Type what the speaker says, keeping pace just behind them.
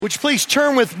Would you please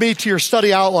turn with me to your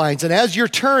study outlines? And as you're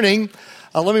turning,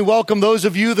 let me welcome those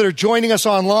of you that are joining us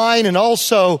online and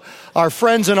also our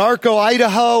friends in Arco,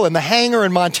 Idaho, and the Hangar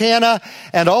in Montana,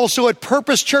 and also at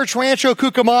Purpose Church Rancho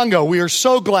Cucamonga. We are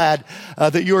so glad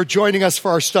that you are joining us for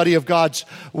our study of God's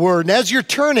Word. And as you're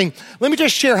turning, let me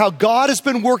just share how God has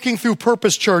been working through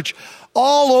Purpose Church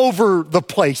all over the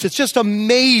place. It's just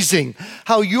amazing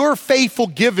how your faithful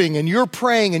giving and your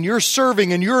praying and your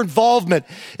serving and your involvement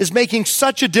is making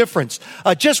such a difference.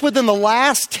 Just within the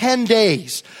last 10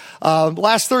 days,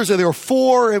 last Thursday, there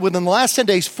were within the last 10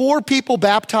 days, 4 people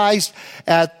baptized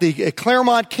at the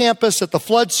Claremont campus at the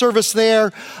flood service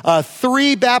there,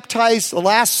 3 baptized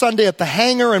last Sunday at the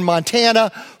Hangar in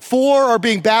Montana, 4 are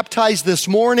being baptized this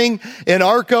morning in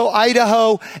Arco,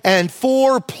 Idaho, and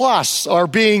 4 plus are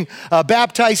being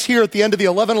baptized here at the end of the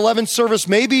 11:11 service.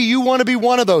 Maybe you want to be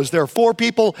one of those. There are 4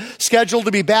 people scheduled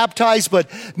to be baptized, but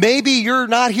maybe you're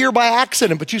not here by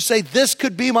accident, but you say, this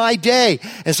could be my day.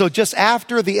 And so just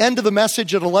after the end of the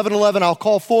message at 11:11, I'll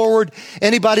call forward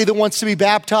anybody that wants to be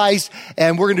baptized,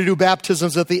 and we're going to do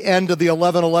baptisms at the end of the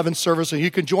 11:11 service. And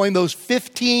you can join those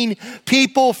 15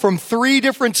 people from 3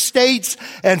 different states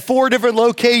and 4 different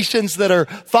locations that are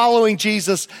following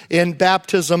Jesus in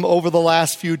baptism over the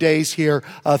last few days here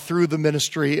through the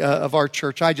ministry of our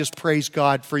church. I just praise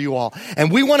God for you all.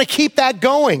 And we want to keep that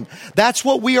going. That's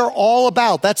what we are all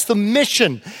about. That's the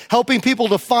mission, helping people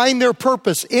to find their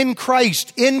purpose in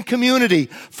Christ, in community,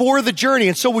 for the journey.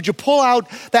 And so would you pull out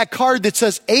that card that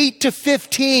says 8 to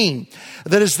 15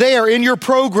 that is there in your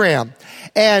program?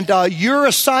 And your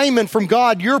assignment from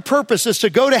God, your purpose is to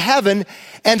go to heaven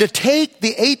and to take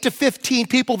the 8 to 15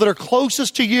 people that are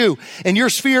closest to you in your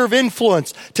sphere of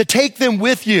influence, to take them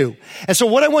with you. And so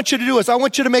what I want you to do is I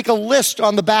want you to make a list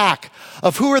on the back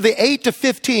of who are the 8 to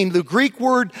 15. The Greek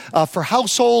word for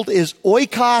household is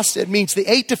oikos. It means the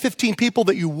 8 to 15 people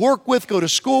that you work with, go to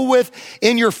school with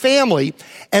in your family.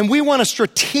 And we want to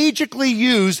strategically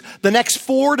use the next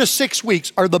 4 to 6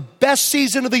 weeks are the best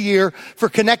season of the year for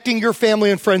connecting your family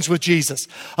and friends with Jesus.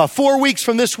 4 weeks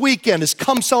from this weekend is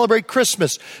Come Celebrate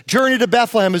Christmas, Journey to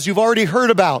Bethlehem, as you've already heard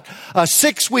about.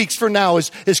 6 weeks from now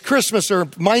is Christmas, or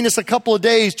minus a couple of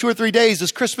days, 2 or 3 days,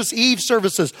 is Christmas Eve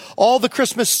services. All the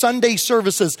Christmas Sunday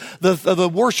services, the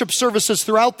worship services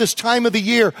throughout this time of the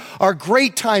year are a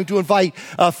great time to invite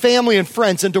family and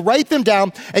friends and to write them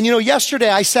down. And you know, yesterday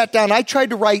I sat down, I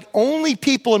tried to write only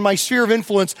people in my sphere of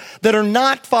influence that are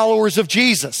not followers of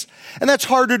Jesus. And that's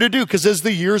harder to do because as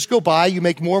the years go by, you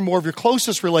make more and more of your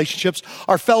closest relationships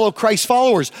are fellow Christ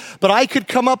followers. But I could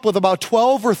come up with about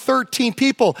 12 or 13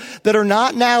 people that are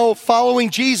not now following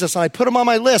Jesus. And I put them on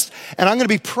my list. And I'm going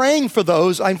to be praying for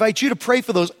those. I invite you to pray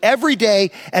for those every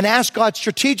day and ask God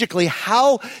strategically,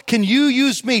 how can you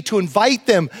use me to invite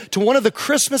them to one of the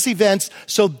Christmas events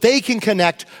so they can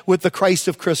connect with the Christ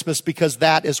of Christmas, because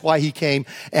that is why he came.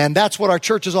 And that's what our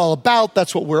church is all about.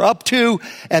 That's what we're up to.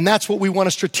 And that's what we want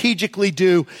to strategically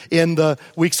do in the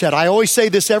weeks ahead. I always say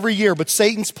this every year, but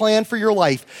Satan's plan for your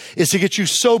life is to get you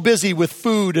so busy with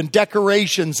food and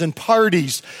decorations and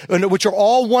parties, which are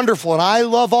all wonderful, and I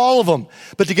love all of them,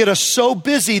 but to get us so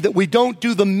busy that we don't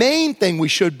do the main thing we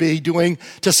should be doing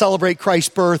to celebrate Christ's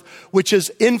birth, which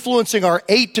is influencing our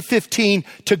 8 to 15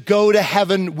 to go to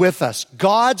heaven with us.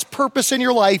 God's purpose in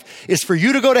your life is for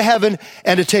you to go to heaven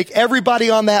and to take everybody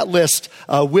on that list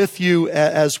with you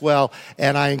as well,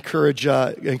 and I encourage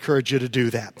you to do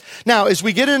that. Now, as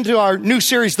we get into our new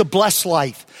series, The Blessed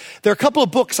Life, there are a couple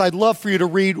of books I'd love for you to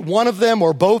read, one of them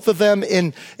or both of them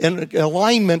in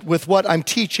alignment with what I'm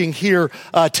teaching here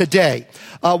today.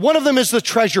 One of them is The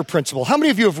Treasure Principle. How many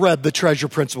of you have read The Treasure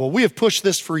Principle? We have pushed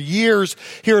this for years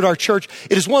here at our church.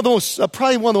 It is one of the most,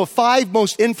 probably one of the 5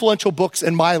 most influential books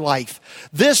in my life.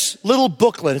 This little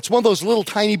booklet, it's one of those little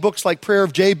tiny books like Prayer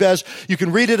of Jabez. You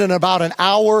can read it in about an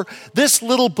hour. This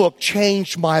little book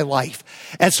changed my life.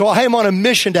 And so I am on a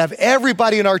mission to have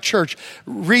everybody in our church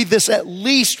read this at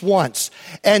least once.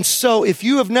 And so if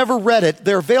you have never read it,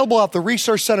 they're available at the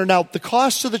Resource Center. Now, the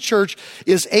cost to the church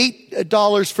is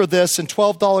 $8 for this and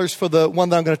 $12 for the one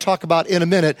that I'm going to talk about in a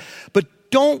minute. But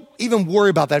don't even worry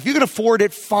about that. If you can afford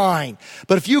it, fine.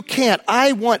 But if you can't,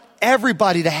 I want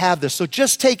everybody to have this. So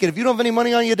just take it. If you don't have any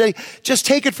money on you today, just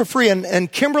take it for free.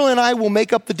 And Kimberly and I will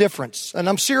make up the difference. And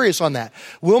I'm serious on that.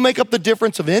 We'll make up the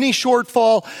difference of any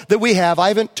shortfall that we have. I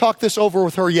haven't talked this over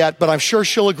with her yet, but I'm sure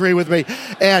she'll agree with me.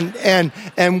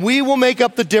 And we will make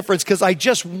up the difference, because I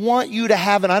just want you to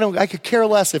have it. I could care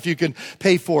less if you can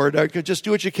pay for it. I could just do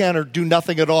what you can or do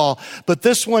nothing at all. But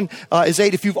this one is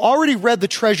 $8. If you've already read The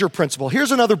Treasure Principle,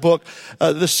 here's another book book.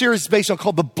 The series is based on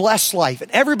called The Blessed Life. And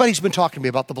everybody's been talking to me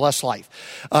about The Blessed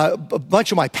Life. A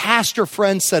bunch of my pastor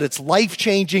friends said it's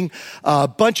life-changing. A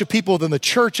bunch of people within the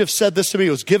church have said this to me.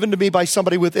 It was given to me by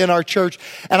somebody within our church.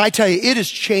 And I tell you, it is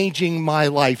changing my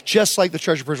life, just like the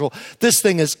Treasure Principle. This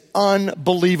thing is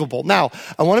unbelievable. Now,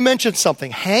 I want to mention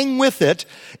something. Hang with it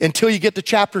until you get to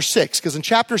chapter 6, because in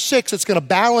chapter 6, it's going to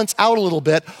balance out a little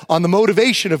bit on the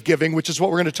motivation of giving, which is what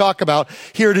we're going to talk about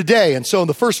here today. And so in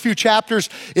the first few chapters,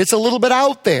 it's a little bit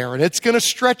out there, and it's going to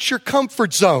stretch your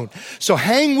comfort zone. So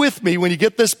hang with me when you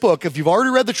get this book. If you've already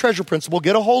read the Treasure Principle,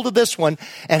 get a hold of this one,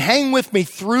 and hang with me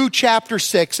through chapter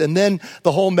 6, and then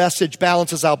the whole message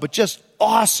balances out. But just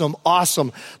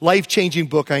awesome, life-changing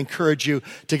book. I encourage you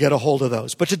to get a hold of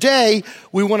those. But today,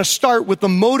 we want to start with the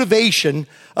motivation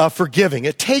for giving.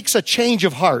 It takes a change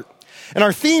of heart. And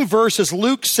our theme verse is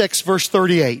Luke 6, verse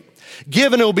 38.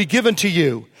 Give and it will be given to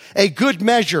you. A good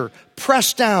measure,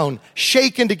 pressed down,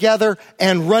 shaken together,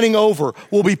 and running over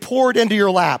will be poured into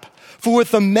your lap. For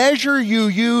with the measure you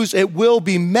use, it will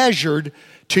be measured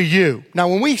to you. Now,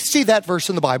 when we see that verse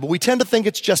in the Bible, we tend to think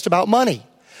it's just about money.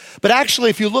 But actually,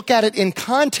 if you look at it in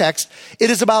context, it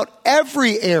is about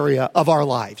every area of our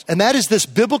lives. And that is this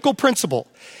biblical principle.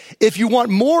 If you want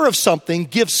more of something,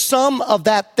 give some of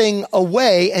that thing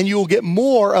away and you will get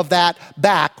more of that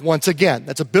back once again.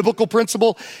 That's a biblical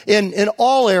principle in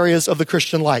all areas of the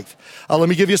Christian life. Let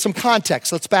me give you some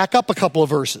context. Let's back up a couple of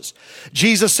verses.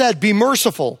 Jesus said, be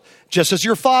merciful, just as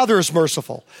your Father is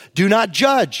merciful. Do not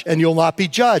judge, and you'll not be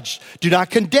judged. Do not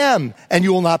condemn, and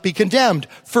you will not be condemned.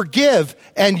 Forgive,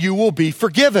 and you will be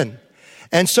forgiven.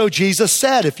 And so Jesus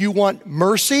said, if you want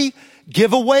mercy,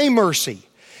 give away mercy.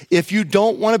 If you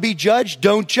don't want to be judged,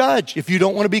 don't judge. If you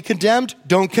don't want to be condemned,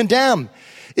 don't condemn.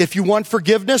 If you want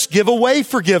forgiveness, give away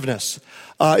forgiveness.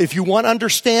 If you want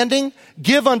understanding,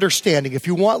 give understanding. If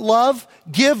you want love,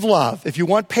 give love. If you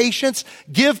want patience,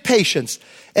 give patience.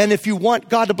 And if you want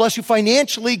God to bless you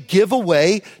financially, give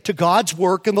away to God's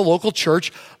work in the local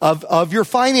church of your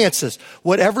finances.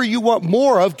 Whatever you want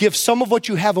more of, give some of what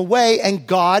you have away, and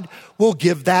God will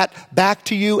give that back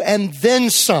to you and then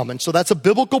some. And so that's a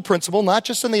biblical principle, not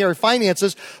just in the area of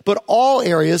finances, but all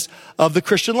areas of the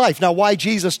Christian life. Now, why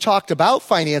Jesus talked about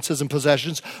finances and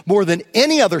possessions more than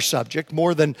any other subject,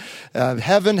 more than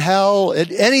heaven, hell,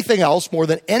 anything else, more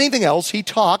than anything else, he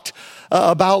talked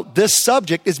about this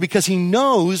subject is because he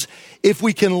knows if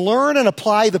we can learn and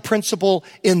apply the principle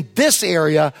in this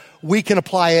area, we can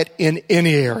apply it in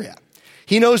any area.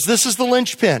 He knows this is the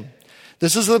linchpin.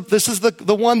 This is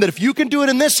the one that if you can do it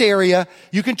in this area,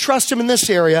 you can trust him in this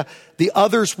area, the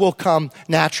others will come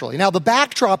naturally. Now, the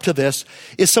backdrop to this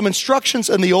is some instructions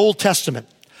in the Old Testament.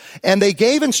 And they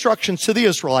gave instructions to the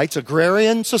Israelites,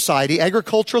 agrarian society,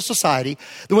 agricultural society,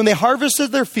 that when they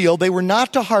harvested their field, they were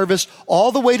not to harvest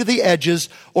all the way to the edges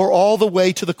or all the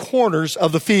way to the corners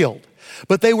of the field.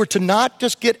 But they were to not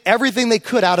just get everything they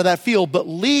could out of that field, but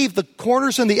leave the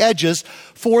corners and the edges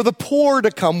for the poor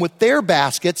to come with their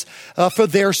baskets for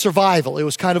their survival. It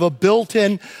was kind of a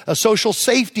built-in social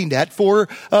safety net for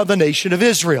the nation of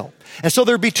Israel. And so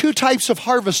there'd be two types of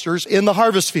harvesters in the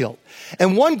harvest field.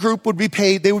 And one group would be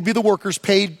paid, they would be the workers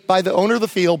paid by the owner of the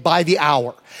field by the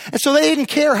hour. And so they didn't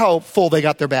care how full they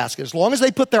got their basket. As long as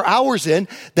they put their hours in,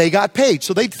 they got paid.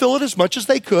 So they'd fill it as much as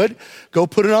they could, go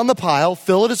put it on the pile,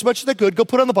 fill it as much as they could, go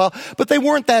put it on the pile. But they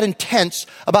weren't that intense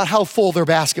about how full their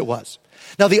basket was.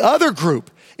 Now the other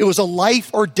group, it was a life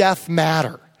or death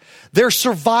matter. Their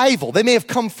survival, they may have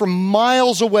come from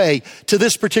miles away to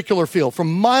this particular field.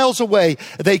 From miles away,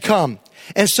 they come.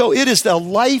 And so it is a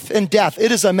life and death.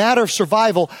 It is a matter of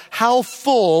survival, how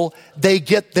full they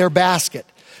get their basket.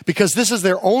 Because this is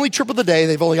their only trip of the day.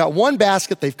 They've only got one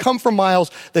basket. They've come from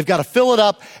miles. They've got to fill it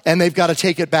up, and they've got to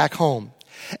take it back home.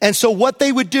 And so what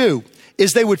they would do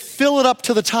is they would fill it up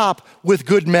to the top with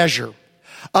good measure.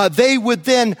 They would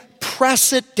then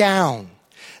press it down.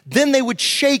 Then they would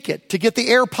shake it to get the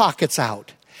air pockets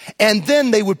out. And then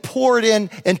they would pour it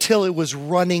in until it was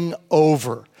running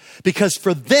over. Because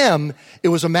for them, it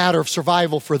was a matter of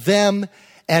survival for them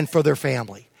and for their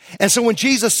family. And so when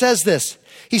Jesus says this,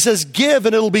 he says, give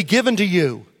and it'll be given to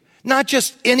you. Not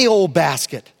just any old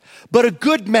basket, but a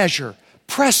good measure,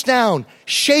 pressed down,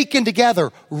 shaken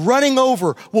together, running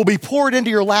over, will be poured into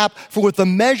your lap. For with the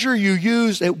measure you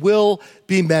use, it will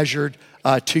be measured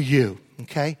to you.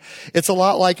 Okay? It's a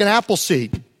lot like an apple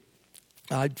seed.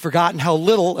 I'd forgotten how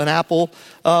little an apple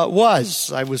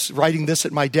was. I was writing this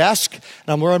at my desk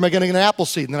And where am I going to get an apple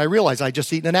seed? And then I realized I'd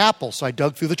just eaten an apple. So I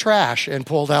dug through the trash and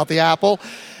pulled out the apple.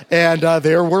 And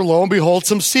there were, lo and behold,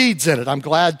 some seeds in it. I'm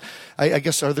glad. I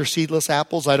guess, are there seedless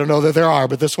apples? I don't know that there are,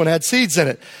 but this one had seeds in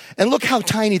it. And look how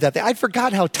tiny that thing. I'd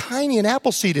forgotten how tiny an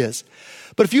apple seed is.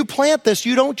 But if you plant this,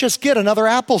 you don't just get another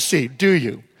apple seed, do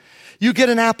you? You get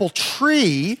an apple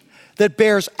tree that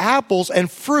bears apples and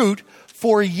fruit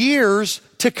for years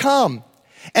to come.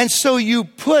 And so you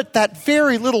put that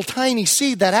very little tiny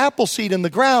seed, that apple seed, in the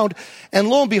ground, and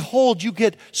lo and behold, you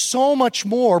get so much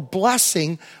more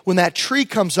blessing when that tree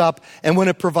comes up and when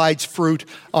it provides fruit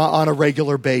on a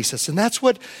regular basis. And that's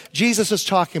what Jesus is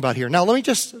talking about here. Now, let me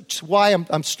just, why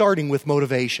I'm starting with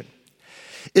motivation,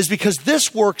 is because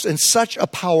this works in such a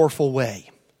powerful way.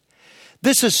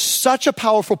 This is such a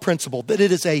powerful principle that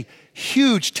it is a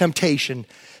huge temptation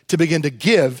to begin to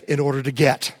give in order to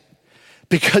get.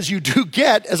 Because you do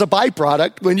get as a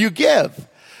byproduct when you give.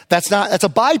 That's a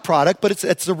byproduct, but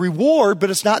it's a reward, but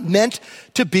it's not meant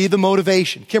to be the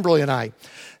motivation. Kimberly and I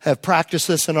have practiced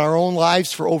this in our own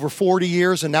lives for over 40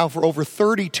 years and now for over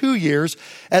 32 years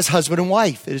as husband and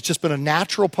wife. It's just been a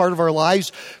natural part of our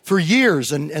lives for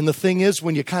years. And the thing is,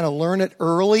 when you kind of learn it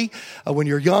early, when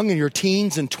you're young in your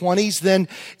teens and 20s, then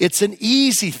it's an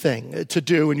easy thing to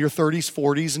do in your 30s,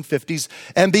 40s, and 50s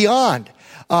and beyond.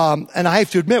 And I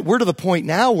have to admit, we're to the point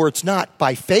now where it's not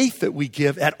by faith that we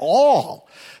give at all.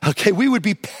 Okay, we would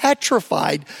be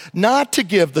petrified not to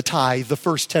give the tithe, the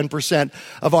first 10%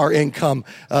 of our income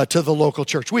to the local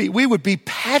church. We would be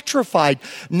petrified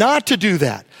not to do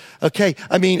that. Okay,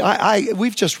 I mean,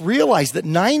 we've just realized that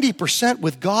 90%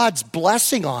 with God's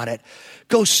blessing on it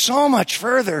goes so much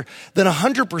further than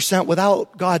 100%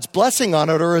 without God's blessing on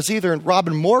it, or as either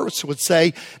Robin Morris would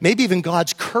say, maybe even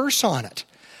God's curse on it.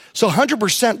 So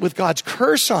 100% with God's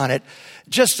curse on it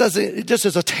just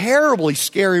is a terribly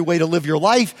scary way to live your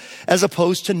life, as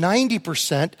opposed to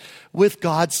 90% with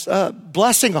God's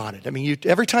blessing on it. I mean,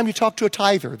 every time you talk to a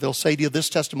tither, they'll say to you this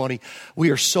testimony: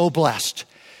 we are so blessed.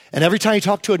 And every time you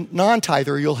talk to a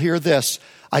non-tither, you'll hear this: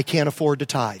 I can't afford to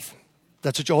tithe.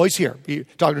 That's what you always hear. You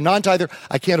talk to a non-tither,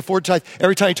 I can't afford to tithe.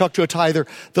 Every time you talk to a tither,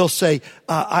 they'll say,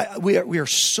 we are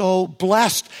so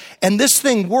blessed. And this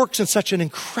thing works in such an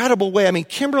incredible way. I mean,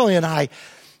 Kimberly and I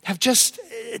have just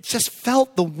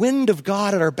felt the wind of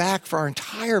God at our back for our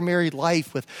entire married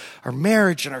life, with our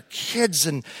marriage and our kids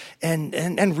and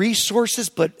resources,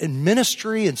 but in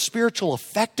ministry and spiritual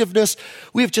effectiveness.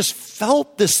 We have just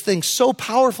felt this thing so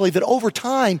powerfully that over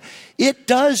time, it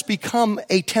does become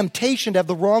a temptation to have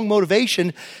the wrong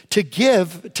motivation to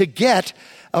give, to get,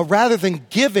 rather than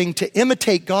giving to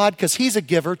imitate God because He's a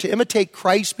giver, to imitate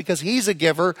Christ because He's a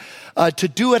giver, to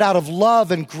do it out of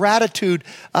love and gratitude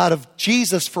out of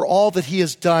Jesus for all that He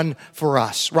has done for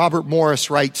us. Robert Morris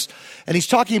writes, and he's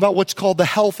talking about what's called the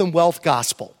health and wealth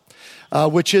gospel,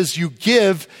 which is you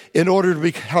give in order to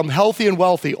become healthy and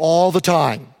wealthy all the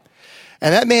time.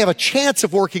 And that may have a chance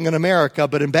of working in America,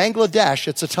 but in Bangladesh,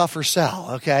 it's a tougher sell,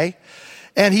 okay?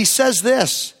 And he says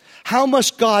this: how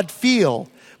must God feel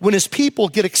when His people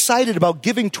get excited about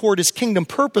giving toward His kingdom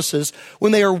purposes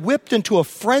when they are whipped into a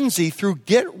frenzy through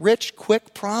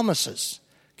get-rich-quick promises?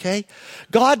 Okay?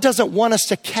 God doesn't want us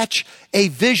to catch a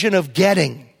vision of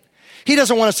getting. He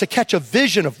doesn't want us to catch a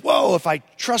vision of, whoa, if I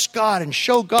trust God and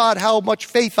show God how much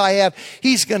faith I have,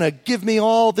 He's going to give me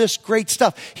all this great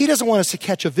stuff. He doesn't want us to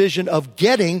catch a vision of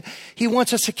getting. He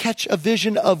wants us to catch a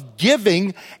vision of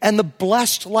giving and the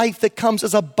blessed life that comes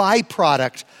as a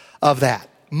byproduct of that.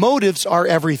 Motives are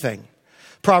everything.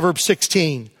 Proverbs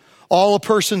 16, all a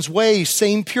person's ways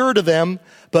seem pure to them,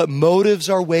 but motives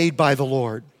are weighed by the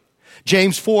Lord.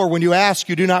 James 4, when you ask,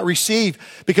 you do not receive,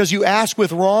 because you ask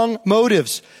with wrong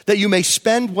motives, that you may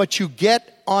spend what you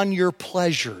get on your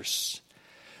pleasures.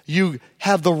 You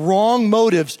have the wrong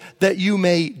motives that you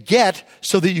may get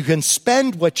so that you can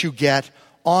spend what you get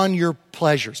on your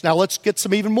pleasures. Now let's get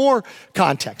some even more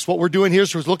context. What we're doing here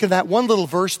is we're looking at that one little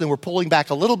verse, then we're pulling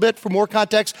back a little bit for more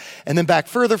context, and then back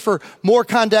further for more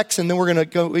context, and then we're going to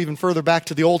go even further back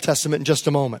to the Old Testament in just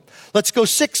a moment. Let's go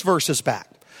 6 verses back.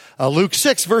 Luke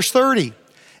 6, verse 30.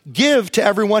 Give to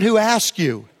everyone who asks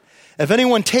you. If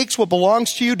anyone takes what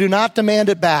belongs to you, do not demand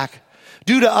it back.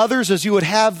 Do to others as you would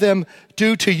have them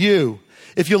do to you.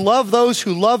 If you love those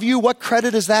who love you, what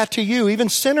credit is that to you? Even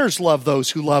sinners love those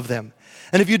who love them.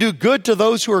 And if you do good to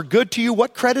those who are good to you,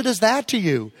 what credit is that to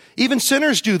you? Even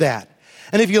sinners do that.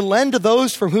 And if you lend to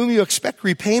those from whom you expect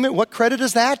repayment, what credit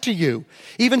is that to you?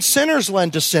 Even sinners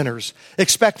lend to sinners,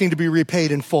 expecting to be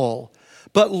repaid in full.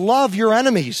 But love your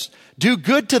enemies, do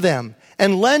good to them,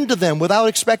 and lend to them without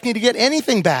expecting to get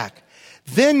anything back.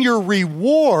 Then your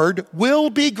reward will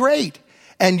be great,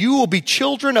 and you will be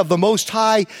children of the Most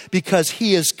High, because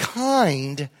he is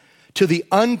kind to the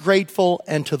ungrateful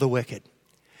and to the wicked.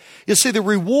 You see, the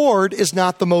reward is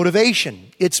not the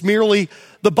motivation. It's merely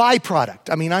the byproduct.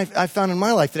 I mean, I found in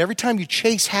my life that every time you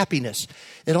chase happiness,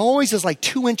 it always is like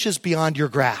 2 inches beyond your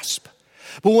grasp.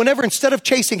 But whenever, instead of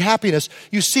chasing happiness,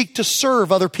 you seek to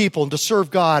serve other people and to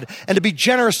serve God and to be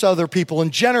generous to other people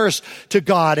and generous to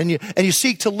God, and you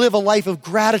seek to live a life of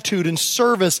gratitude and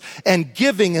service and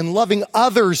giving and loving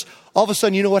others, all of a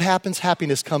sudden, you know what happens?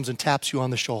 Happiness comes and taps you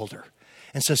on the shoulder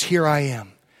and says, here I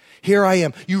am. Here I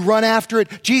am. You run after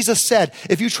it. Jesus said,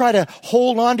 if you try to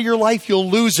hold on to your life, you'll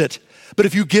lose it. But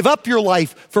if you give up your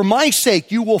life for my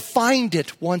sake, you will find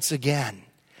it once again.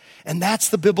 And that's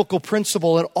the biblical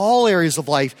principle in all areas of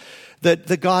life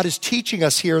that God is teaching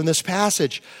us here in this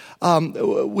passage.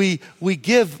 We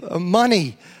give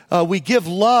money, we give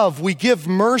love, we give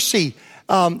mercy,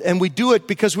 and we do it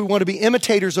because we want to be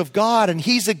imitators of God, and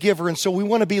he's a giver, and so we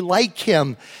want to be like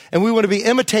him, and we want to be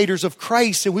imitators of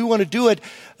Christ, and we want to do it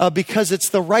because it's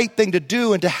the right thing to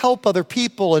do and to help other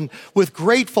people and with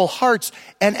grateful hearts.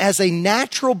 And as a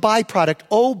natural byproduct,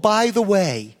 oh, by the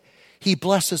way, he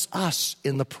blesses us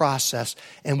in the process,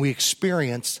 and we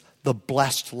experience the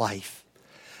blessed life.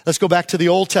 Let's go back to the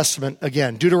Old Testament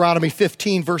again. Deuteronomy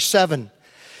 15, verse 7.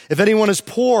 If anyone is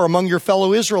poor among your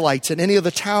fellow Israelites in any of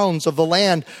the towns of the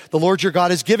land the Lord your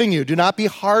God is giving you, do not be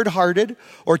hard-hearted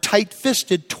or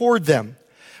tight-fisted toward them.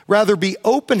 Rather, be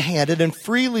open-handed and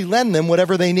freely lend them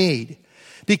whatever they need.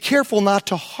 Be careful not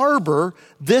to harbor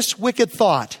this wicked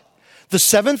thought. The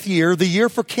 7th year, the year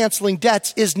for canceling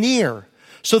debts, is near,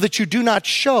 so that you do not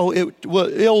show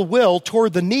ill will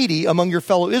toward the needy among your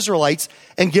fellow Israelites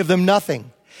and give them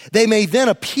nothing. They may then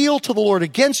appeal to the Lord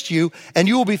against you, and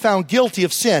you will be found guilty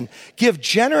of sin. Give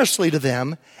generously to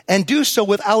them, and do so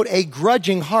without a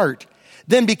grudging heart.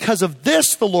 Then because of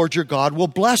this, the Lord your God will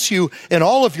bless you in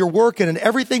all of your work and in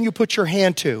everything you put your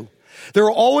hand to. There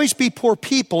will always be poor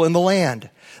people in the land.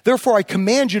 Therefore, I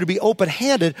command you to be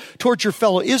open-handed towards your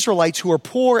fellow Israelites who are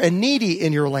poor and needy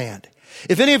in your land.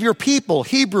 If any of your people,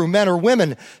 Hebrew men or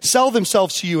women, sell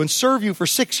themselves to you and serve you for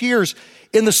 6 years,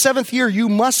 in the 7th year you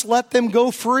must let them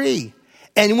go free.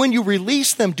 And when you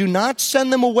release them, do not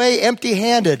send them away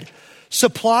empty-handed.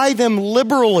 Supply them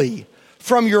liberally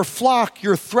from your flock,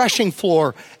 your threshing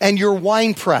floor, and your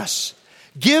winepress.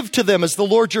 Give to them as the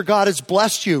Lord your God has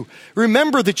blessed you.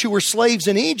 Remember that you were slaves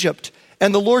in Egypt,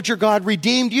 and the Lord your God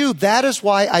redeemed you. That is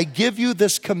why I give you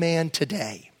this command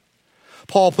today.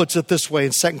 Paul puts it this way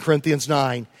in 2 Corinthians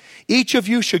 9. Each of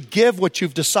you should give what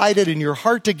you've decided in your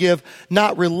heart to give,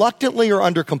 not reluctantly or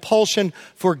under compulsion,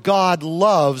 for God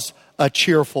loves a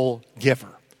cheerful giver.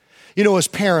 You know, as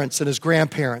parents and as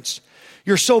grandparents,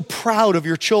 you're so proud of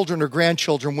your children or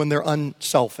grandchildren when they're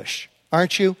unselfish,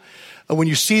 aren't you? When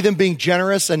you see them being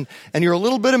generous, and you're a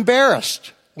little bit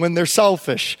embarrassed when they're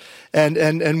selfish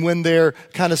and when they're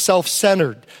kind of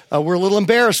self-centered. We're a little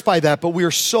embarrassed by that, but we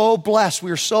are so blessed.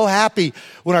 We are so happy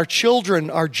when our children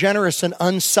are generous and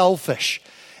unselfish.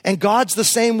 And God's the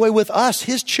same way with us,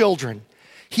 his children.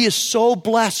 He is so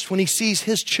blessed when he sees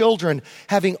his children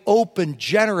having open,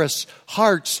 generous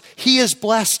hearts. He is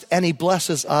blessed, and he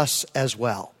blesses us as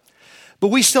well. But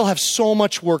we still have so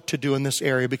much work to do in this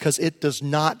area because it does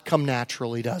not come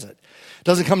naturally, does it? It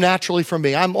doesn't come naturally from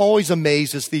me. I'm always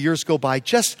amazed as the years go by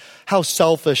just how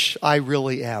selfish I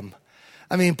really am.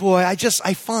 I mean, boy, I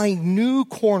find new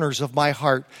corners of my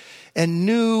heart and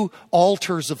new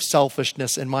altars of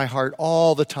selfishness in my heart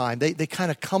all the time. They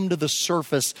kind of come to the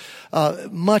surface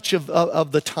much of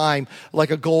the time,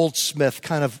 like a goldsmith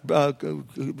kind of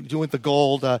doing the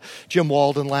gold. Jim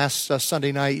Walden last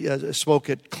Sunday night spoke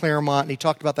at Claremont, and he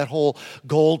talked about that whole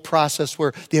gold process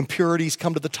where the impurities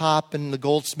come to the top and the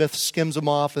goldsmith skims them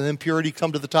off, and the impurity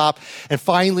come to the top. And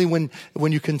finally,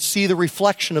 when you can see the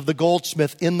reflection of the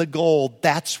goldsmith in the gold,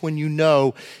 that's when you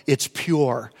know it's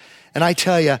pure. And I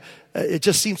tell you, it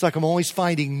just seems like I'm always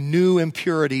finding new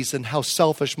impurities in how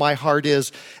selfish my heart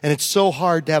is. And it's so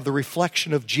hard to have the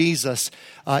reflection of Jesus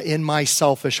in my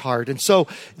selfish heart. And so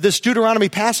this Deuteronomy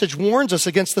passage warns us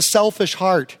against the selfish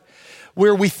heart,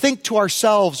 where we think to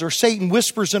ourselves, or Satan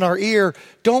whispers in our ear,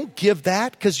 don't give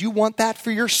that because you want that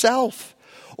for yourself.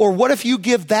 Or what if you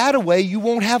give that away, you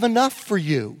won't have enough for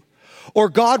you. Or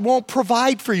God won't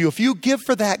provide for you. If you give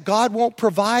for that, God won't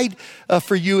provide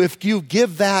for you if you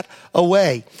give that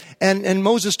away. And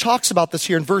Moses talks about this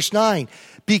here in verse 9.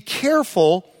 Be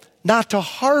careful not to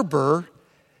harbor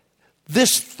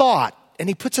this thought. And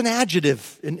he puts an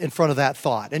adjective in front of that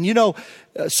thought. And you know,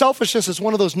 selfishness is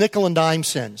one of those nickel and dime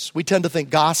sins. We tend to think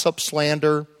gossip,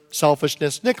 slander,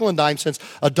 selfishness, nickel and dime sins,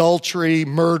 adultery,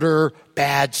 murder,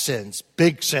 bad sins,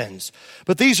 big sins.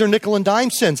 But these are nickel and dime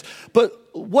sins. But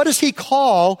what does he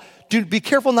call, be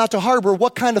careful not to harbor,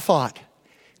 what kind of thought?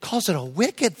 He calls it a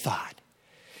wicked thought.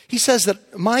 He says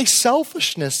that my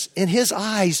selfishness in his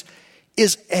eyes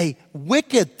is a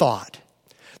wicked thought.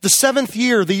 The 7th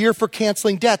year, the year for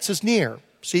canceling debts, is near.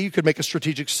 See, you could make a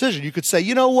strategic decision. You could say,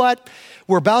 you know what?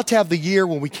 We're about to have the year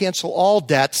when we cancel all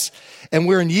debts, and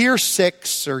we're in year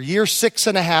 6 or year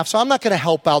 6.5, so I'm not going to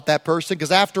help out that person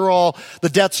because after all, the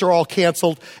debts are all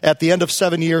canceled at the end of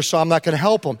 7 years, so I'm not going to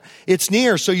help them. It's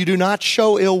near, so you do not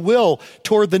show ill will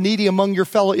toward the needy among your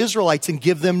fellow Israelites and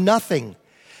give them nothing.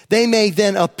 They may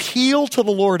then appeal to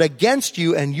the Lord against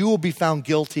you, and you will be found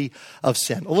guilty of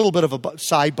sin. A little bit of a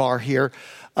sidebar here.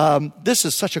 This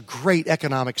is such a great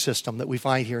economic system that we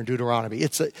find here in Deuteronomy.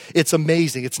 It's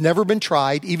amazing. It's never been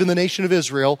tried. Even the nation of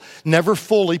Israel never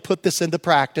fully put this into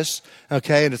practice,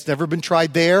 okay? And it's never been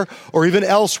tried there or even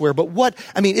elsewhere. But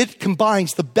it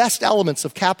combines the best elements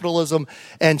of capitalism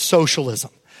and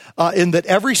socialism. In that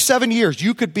every 7 years,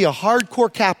 you could be a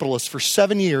hardcore capitalist for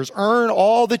 7 years, earn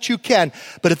all that you can,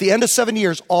 but at the end of 7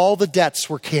 years, all the debts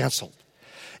were canceled.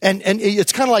 And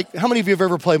it's kind of like, how many of you have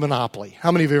ever played Monopoly?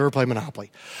 How many of you have ever played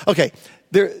Monopoly? Okay,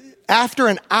 after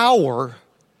an hour,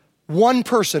 one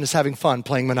person is having fun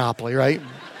playing Monopoly, right?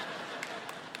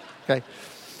 Okay.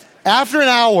 After an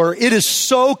hour, it is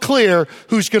so clear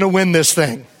who's going to win this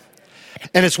thing.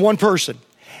 And it's one person.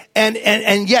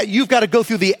 And yet you've got to go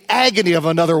through the agony of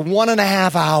another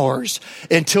 1.5 hours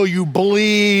until you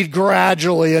bleed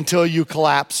gradually, until you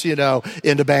collapse,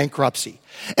 into bankruptcy.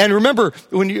 And remember,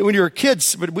 when you're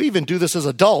kids, but we even do this as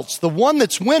adults, the one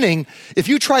that's winning, if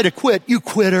you try to quit, you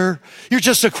quitter. You're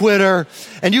just a quitter.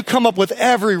 And you come up with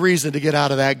every reason to get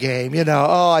out of that game.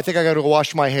 I think I got to go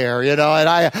wash my hair, and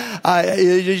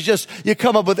you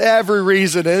come up with every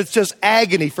reason, and it's just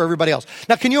agony for everybody else.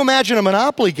 Now, can you imagine a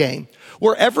Monopoly game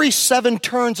where every 7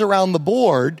 turns around the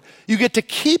board, you get to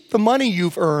keep the money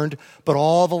you've earned, but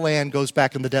all the land goes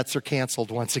back and the debts are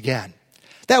canceled once again?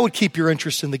 That would keep your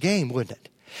interest in the game, wouldn't it?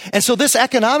 And so this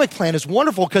economic plan is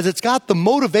wonderful because it's got the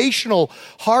motivational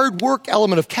hard work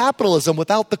element of capitalism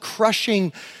without the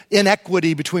crushing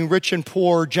inequity between rich and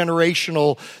poor,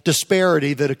 generational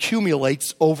disparity that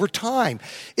accumulates over time.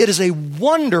 It is a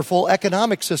wonderful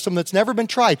economic system that's never been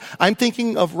tried. I'm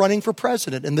thinking of running for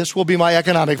president, and this will be my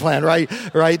economic plan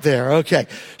right there. Okay.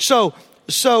 So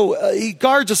he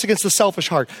guards us against the selfish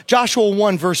heart. Joshua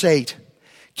 1 verse 8.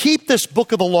 Keep this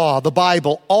book of the law, the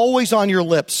Bible, always on your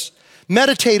lips.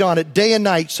 Meditate on it day and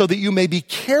night so that you may be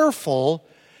careful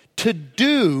to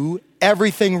do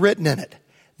everything written in it.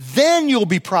 Then you'll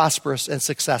be prosperous and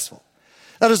successful.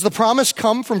 Now, does the promise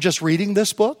come from just reading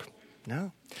this book?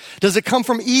 No. Does it come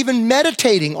from even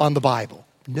meditating on the Bible?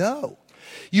 No.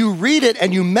 You read it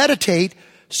and you meditate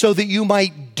so that you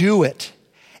might do it.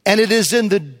 And it is in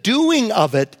the doing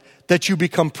of it that you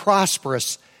become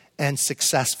prosperous and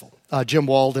successful. Jim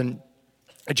Walden,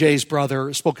 Jay's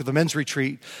brother, spoke at the men's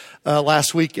retreat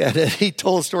last week, and he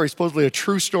told a story, supposedly a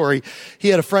true story. He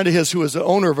had a friend of his who was the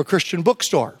owner of a Christian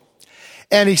bookstore.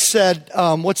 And he said,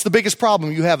 what's the biggest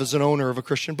problem you have as an owner of a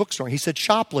Christian bookstore? He said,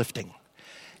 shoplifting. And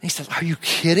he says, are you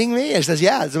kidding me? And he says,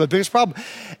 yeah, it's the biggest problem.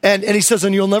 And he says,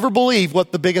 and you'll never believe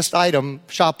what the biggest item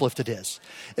shoplifted is.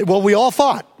 Well, we all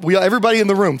thought, everybody in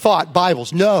the room thought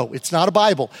Bibles. No, it's not a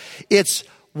Bible. It's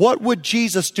what would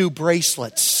Jesus do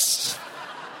bracelets.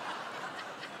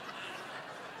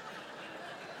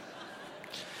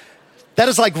 That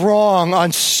is like wrong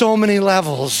on so many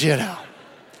levels,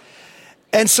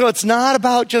 And so it's not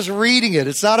about just reading it.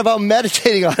 It's not about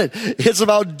meditating on it. It's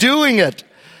about doing it,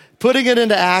 putting it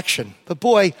into action. But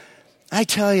boy, I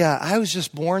tell you, I was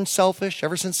just born selfish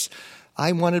ever since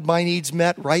I wanted my needs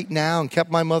met right now and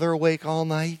kept my mother awake all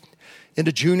night,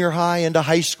 into junior high, into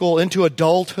high school, into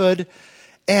adulthood.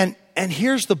 And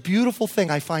here's the beautiful thing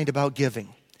I find about giving,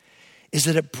 is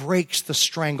that it breaks the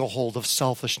stranglehold of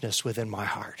selfishness within my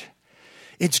heart.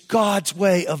 It's God's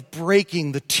way of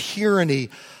breaking the tyranny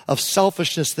of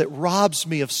selfishness that robs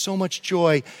me of so much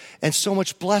joy and so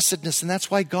much blessedness. And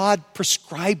that's why God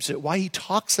prescribes it, why he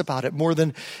talks about it more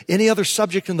than any other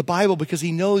subject in the Bible, because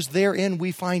he knows therein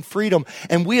we find freedom.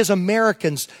 And we as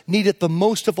Americans need it the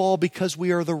most of all because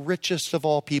we are the richest of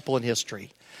all people in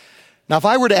history. Now, if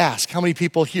I were to ask how many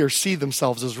people here see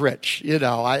themselves as rich,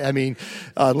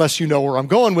 unless you know where I'm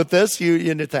going with this,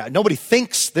 nobody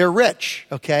thinks they're rich,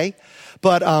 okay?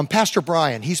 But Pastor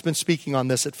Brian, he's been speaking on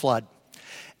this at Flood.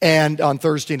 and on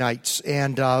Thursday nights.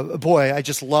 And boy, I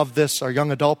just love this. Our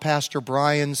young adult pastor,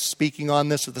 Brian's speaking on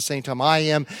this at the same time I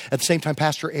am. At the same time,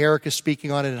 Pastor Eric is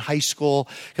speaking on it in high school.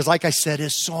 Because like I said,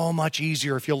 it's so much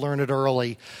easier if you learn it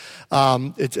early.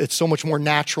 It's so much more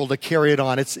natural to carry it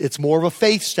on. It's more of a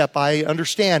faith step, I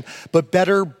understand, but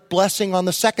better blessing on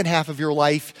the second half of your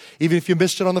life, even if you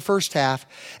missed it on the first half,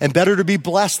 and better to be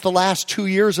blessed the last 2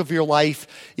 years of your life,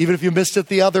 even if you missed it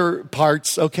the other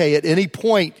parts. Okay, at any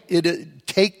point,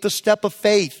 take the step of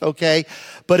faith, okay?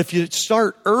 But if you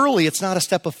start early, it's not a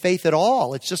step of faith at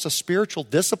all. It's just a spiritual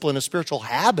discipline, a spiritual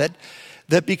habit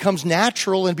that becomes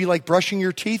natural and be like brushing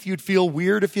your teeth. You'd feel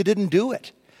weird if you didn't do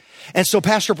it. And so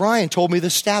Pastor Brian told me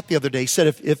this stat the other day. He said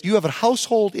if you have a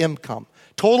household income,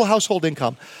 total household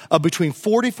income of between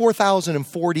 $44,000 and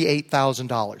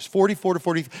 $48,000, 44 to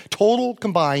 40, total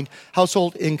combined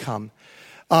household income,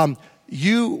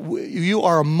 you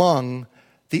are among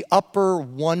the upper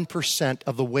 1%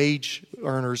 of the wage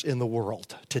earners in the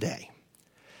world today.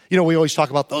 You know, we always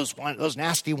talk about those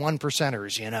nasty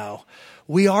 1%ers, you know.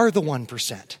 We are the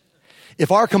 1%.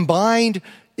 If our combined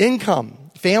income,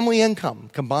 family income,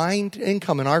 combined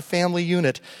income in our family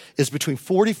unit is between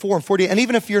 44 and 48, and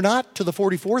even if you're not to the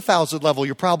 44,000 level,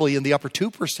 you're probably in the upper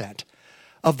 2%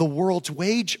 of the world's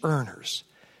wage earners.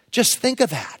 Just think of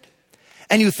that.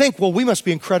 And you think, well, we must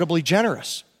be incredibly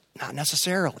generous. Not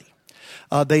necessarily.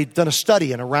 They've done a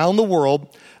study, and around the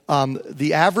world,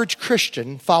 the average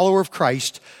Christian follower of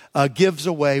Christ gives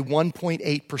away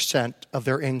 1.8% of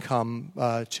their income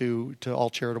to all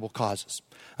charitable causes.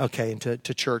 Okay, and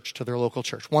to church, to their local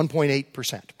church,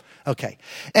 1.8%. Okay,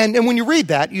 and when you read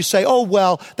that, you say, oh,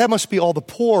 well, that must be all the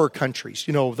poor countries.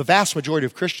 You know, the vast majority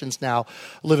of Christians now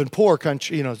live in poor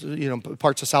countries, you know,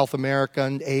 parts of South America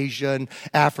and Asia and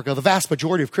Africa. The vast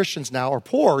majority of Christians now are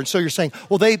poor. And so you're saying,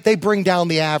 well, they bring down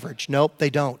the average. Nope,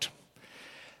 they don't.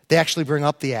 They actually bring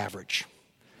up the average.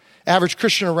 Average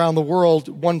Christian around the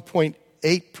world,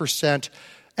 1.8%.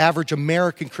 Average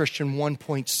American Christian,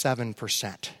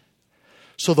 1.7%.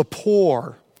 So the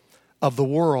poor of the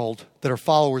world that are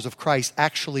followers of Christ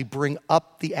actually bring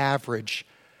up the average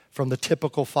from the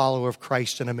typical follower of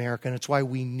Christ in America. And it's why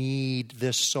we need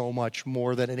this so much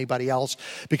more than anybody else,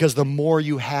 because the more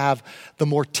you have, the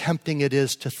more tempting it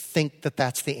is to think that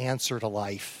that's the answer to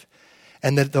life.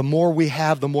 And that the more we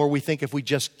have, the more we think if we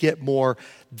just get more,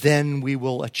 then we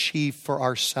will achieve for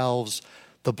ourselves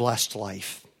the blessed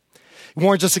life. He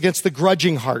warns us against the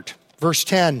grudging heart. Verse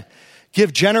 10,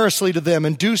 give generously to them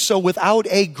and do so without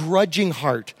a grudging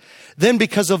heart. Then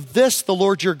because of this, the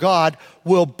Lord your God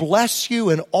will bless you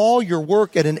in all your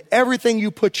work and in everything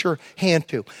you put your hand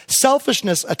to.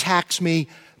 Selfishness attacks me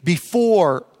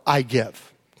before I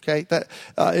give. Okay,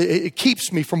 it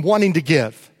keeps me from wanting to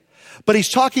give. But he's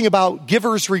talking about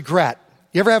giver's regret.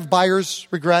 You ever have buyer's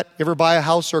regret? You ever buy a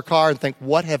house or a car and think,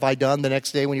 what have I done the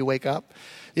next day when you wake up?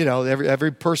 You know,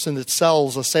 every person that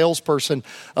sells, a salesperson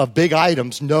of big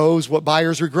items, knows what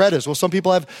buyer's regret is. Well, some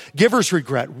people have giver's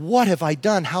regret. What have I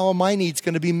done? How are my needs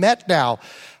going to be met now?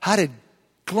 How did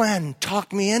Glenn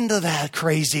talk me into that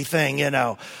crazy thing, you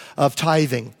know, of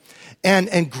tithing?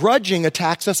 And grudging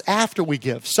attacks us after we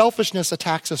give. Selfishness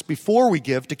attacks us before we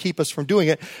give to keep us from doing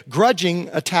it. Grudging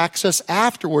attacks us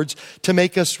afterwards to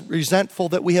make us resentful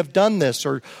that we have done this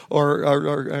or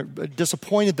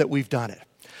disappointed that we've done it.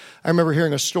 I remember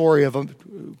hearing a story of a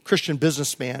Christian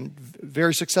businessman,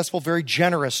 very successful, very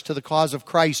generous to the cause of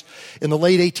Christ in the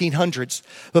late 1800s.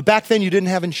 But back then you didn't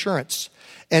have insurance.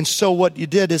 And so what you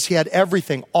did is he had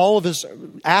everything, all of his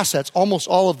assets, almost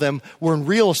all of them were in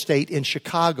real estate in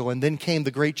Chicago. And then came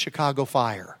the Great Chicago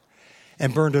Fire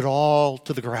and burned it all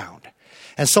to the ground.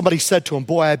 And somebody said to him,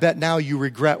 boy, I bet now you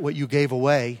regret what you gave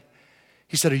away.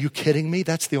 He said, are you kidding me?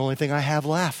 That's the only thing I have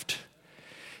left.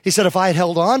 He said, if I had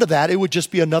held on to that, it would just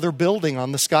be another building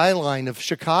on the skyline of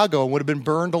Chicago and would have been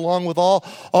burned along with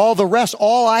all the rest.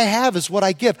 All I have is what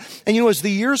I give. And you know, as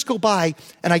the years go by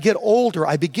and I get older,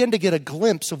 I begin to get a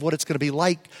glimpse of what it's going to be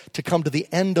like to come to the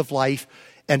end of life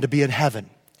and to be in heaven.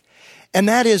 And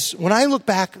that is, when I look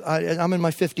back, I'm in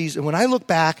my 50s, and when I look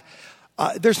back,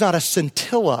 there's not a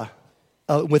scintilla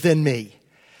within me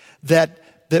that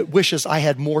wishes I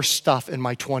had more stuff in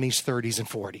my 20s, 30s, and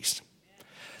 40s.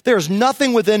 There's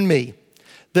nothing within me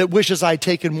that wishes I'd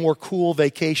taken more cool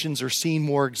vacations or seen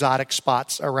more exotic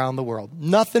spots around the world.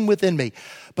 Nothing within me.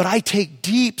 But I take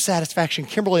deep satisfaction,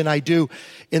 Kimberly and I do,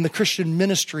 in the Christian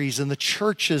ministries and the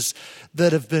churches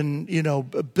that have been, you know,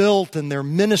 built and their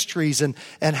ministries and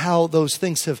how those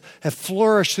things have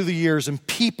flourished through the years and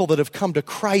people that have come to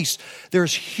Christ.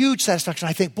 There's huge satisfaction.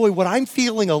 I think, boy, what I'm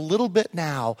feeling a little bit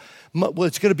now, well,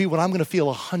 it's going to be what I'm going to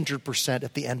feel 100%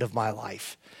 at the end of my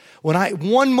life.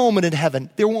 One moment in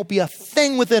heaven, there won't be a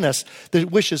thing within us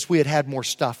that wishes we had had more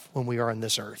stuff when we are on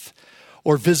this earth,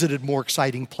 or visited more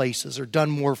exciting places, or done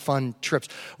more fun trips,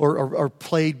 or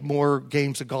played more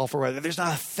games of golf or whatever. There's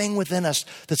not a thing within us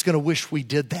that's going to wish we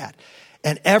did that.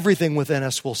 And everything within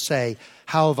us will say,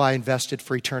 how have I invested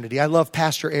for eternity? I love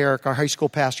Pastor Eric, our high school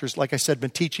pastor, like I said, been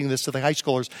teaching this to the high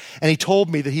schoolers. And he told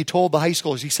me that he told the high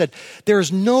schoolers, he said, there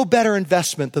is no better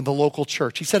investment than the local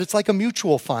church. He said, it's like a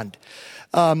mutual fund.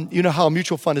 You know how a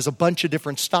mutual fund is a bunch of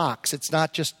different stocks. It's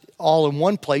not just all in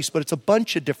one place, but it's a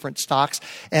bunch of different stocks,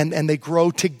 and they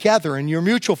grow together in your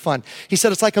mutual fund. He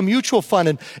said it's like a mutual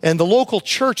fund, and the local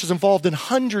church is involved in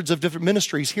hundreds of different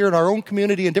ministries here in our own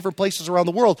community and different places around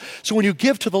the world. So when you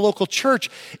give to the local church,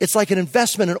 it's like an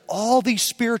investment in all these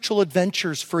spiritual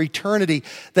adventures for eternity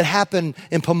that happen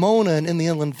in Pomona and in the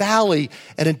Inland Valley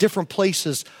and in different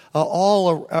places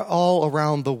all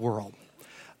around the world.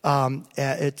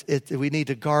 We need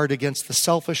to guard against the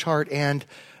selfish heart and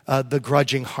the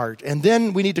grudging heart. And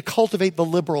then we need to cultivate the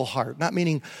liberal heart, not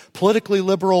meaning politically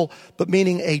liberal, but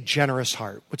meaning a generous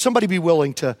heart. Would somebody be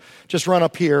willing to just run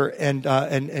up here and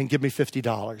give me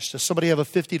 $50? Does somebody have a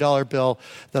 $50 bill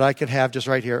that I could have just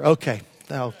right here? Okay.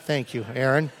 Oh, thank you,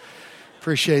 Aaron.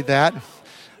 Appreciate that.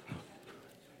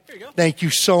 Here you go. Thank you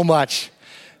so much.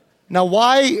 Now,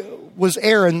 why was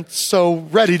Aaron so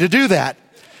ready to do that?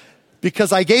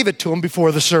 Because I gave it to him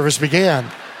before the service began.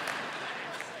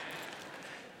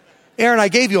 Aaron, I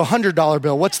gave you a $100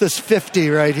 bill. What's this 50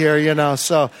 right here, you know?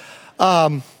 So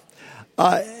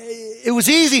it was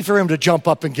easy for him to jump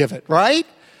up and give it, right?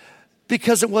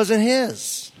 Because it wasn't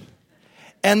his.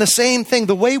 And the same thing,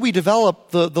 the way we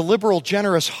develop the liberal,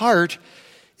 generous heart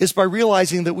is by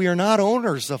realizing that we are not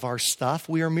owners of our stuff.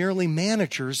 We are merely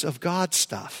managers of God's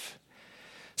stuff.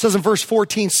 It says in verse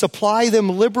 14, supply them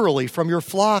liberally from your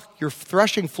flock, your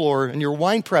threshing floor, and your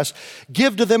winepress.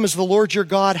 Give to them as the Lord your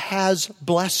God has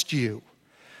blessed you.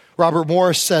 Robert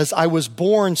Morris says, I was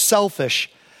born selfish,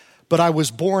 but I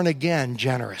was born again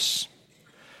generous.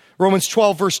 Romans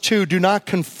 12, verse 2, do not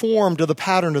conform to the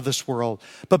pattern of this world,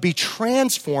 but be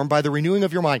transformed by the renewing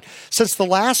of your mind. Since the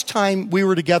last time we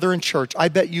were together in church, I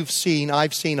bet I've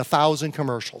seen 1,000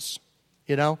 commercials.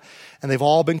 You know, and they've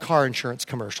all been car insurance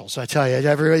commercials. I tell you,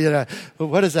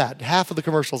 what is that? Half of the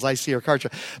commercials I see are car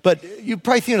insurance. But you've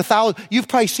probably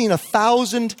seen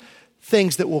 1,000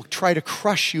 things that will try to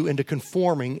crush you into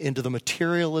conforming into the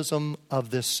materialism of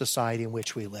this society in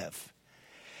which we live.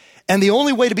 And the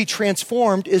only way to be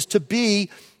transformed is to be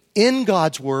in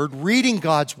God's Word, reading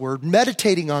God's Word,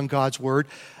 meditating on God's Word,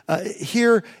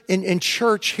 here in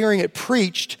church, hearing it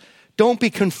preached. Don't be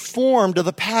conformed to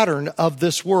the pattern of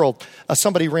this world.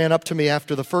 Somebody ran up to me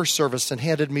after the first service and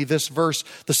handed me this verse,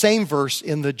 the same verse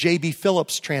in the J.B.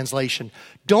 Phillips translation.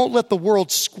 Don't let the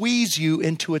world squeeze you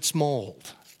into its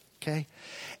mold. Okay?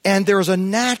 And there is a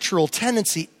natural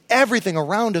tendency, everything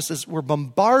around us is we're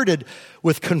bombarded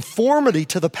with conformity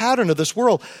to the pattern of this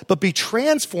world, but be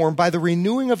transformed by the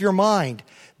renewing of your mind.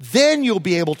 Then you'll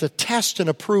be able to test and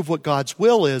approve what God's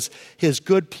will is, His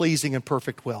good, pleasing, and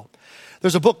perfect will.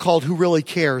 There's a book called Who Really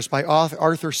Cares by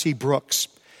Arthur C. Brooks.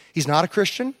 He's not a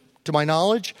Christian, to my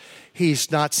knowledge.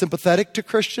 He's not sympathetic to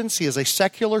Christians. He is a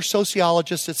secular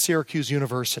sociologist at Syracuse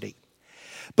University.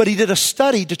 But he did a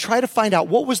study to try to find out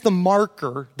what was the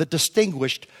marker that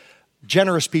distinguished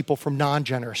generous people from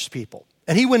non-generous people.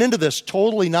 And he went into this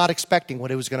totally not expecting what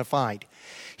he was going to find.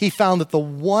 He found that the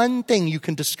one thing you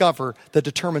can discover that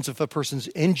determines if a person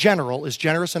in general is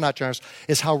generous or not generous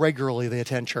is how regularly they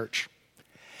attend church.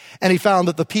 And he found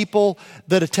that the people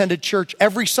that attended church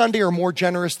every Sunday are more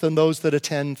generous than those that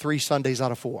attend 3 Sundays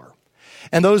out of 4.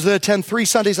 And those that attend 3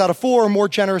 Sundays out of 4 are more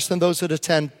generous than those that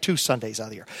attend 2 Sundays out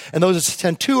of the year. And those that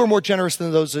attend 2 are more generous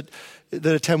than those that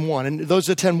attend 1. And those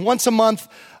that attend once a month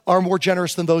are more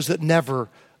generous than those that never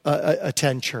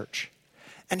attend church.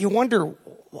 And you wonder,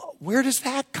 where does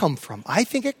that come from? I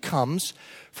think it comes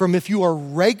from if you are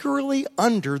regularly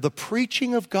under the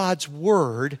preaching of God's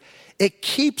Word, it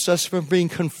keeps us from being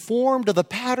conformed to the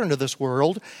pattern of this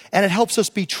world, and it helps us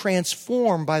be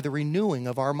transformed by the renewing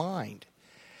of our mind.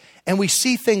 And we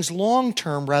see things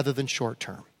long-term rather than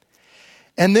short-term.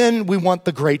 And then we want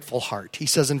the grateful heart. He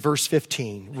says in verse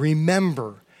 15,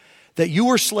 remember that you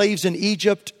were slaves in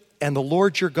Egypt, and the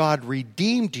Lord your God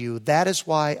redeemed you. That is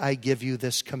why I give you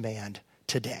this command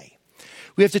today.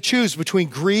 We have to choose between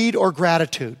greed or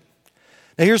gratitude.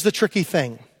 Now here's the tricky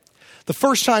thing. The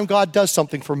first time God does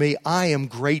something for me, I am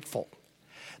grateful.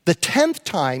 The 10th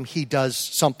time He does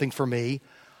something for me,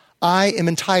 I am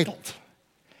entitled.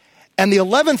 And the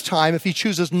 11th time, if He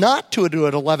chooses not to do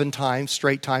it 11 times,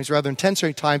 straight times, rather than 10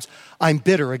 straight times, I'm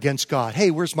bitter against God.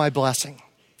 Hey, where's my blessing?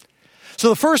 So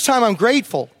the first time I'm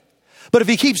grateful. But if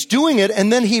he keeps doing it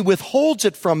and then he withholds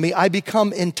it from me, I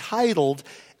become entitled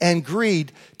and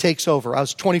greed takes over. I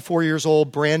was 24 years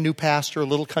old, brand new pastor, a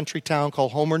little country town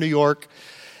called Homer, New York.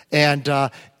 And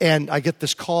I get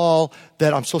this call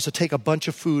that I'm supposed to take a bunch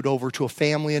of food over to a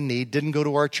family in need. Didn't go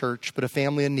to our church, but a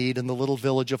family in need in the little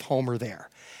village of Homer there.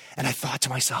 And I thought to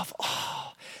myself,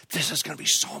 oh, this is going to be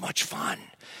so much fun.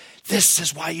 This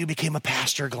is why you became a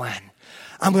pastor, Glenn.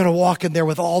 I'm going to walk in there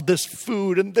with all this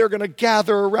food and they're going to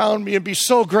gather around me and be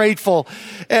so grateful.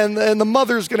 And the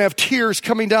mother's going to have tears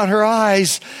coming down her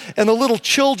eyes. And the little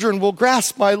children will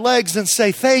grasp my legs and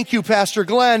say, thank you, Pastor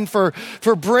Glenn, for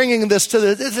bringing this to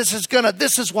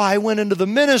this is why I went into the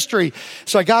ministry.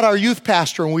 So I got our youth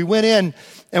pastor and we went in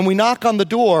and we knock on the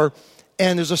door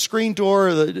and there's a screen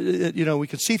door that, we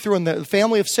can see through, and the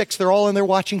family of 6, they're all in there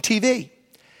watching TV.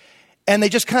 And they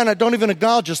just kind of don't even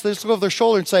acknowledge us. They just look over their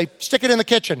shoulder and say, stick it in the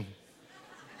kitchen.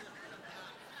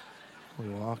 We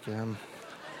walk in.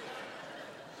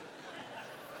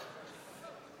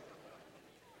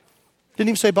 Didn't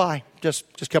even say bye.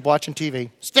 Just kept watching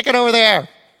TV. Stick it over there.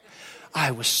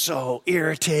 I was so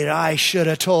irritated. I should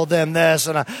have told them this,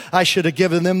 and I should have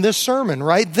given them this sermon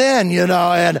right then,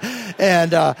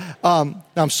 And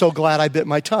I'm so glad I bit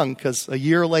my tongue, because a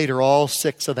year later, all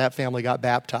 6 of that family got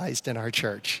baptized in our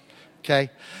church.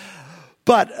 Okay?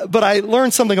 But I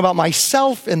learned something about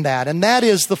myself in that, and that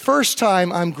is the first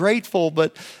time I'm grateful,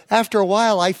 but after a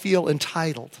while I feel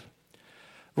entitled.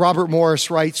 Robert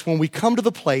Morris writes, when we come to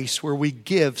the place where we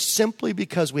give simply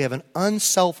because we have an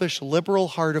unselfish, liberal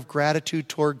heart of gratitude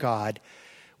toward God,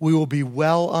 we will be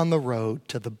well on the road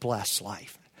to the blessed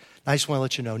life. I just want to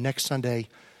let you know, next Sunday,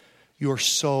 you are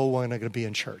so going to be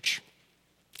in church.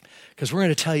 Because we're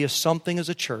going to tell you something as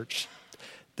a church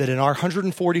that in our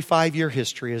 145-year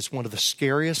history is one of the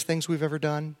scariest things we've ever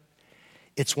done.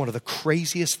 It's one of the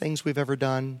craziest things we've ever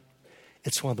done.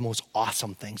 It's one of the most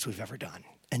awesome things we've ever done.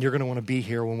 And you're going to want to be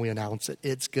here when we announce it.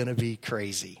 It's going to be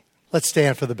crazy. Let's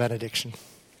stand for the benediction.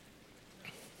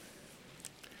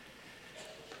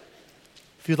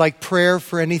 If you'd like prayer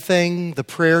for anything, the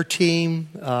prayer team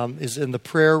is in the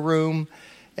prayer room.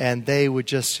 And they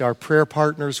would our prayer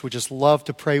partners would just love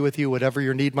to pray with you, whatever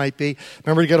your need might be.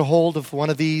 Remember to get a hold of one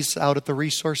of these out at the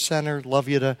Resource Center. Love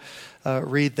you to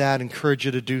read that, encourage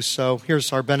you to do so.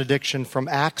 Here's our benediction from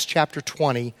Acts chapter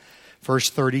 20, verse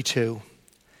 32.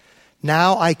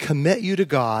 Now I commit you to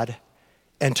God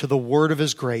and to the word of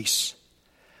his grace,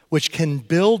 which can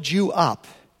build you up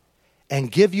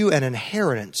and give you an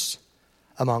inheritance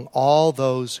among all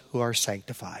those who are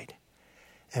sanctified.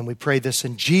 And we pray this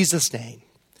in Jesus' name.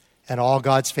 And all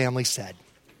God's family said,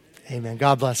 amen.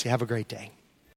 God bless you. Have a great day.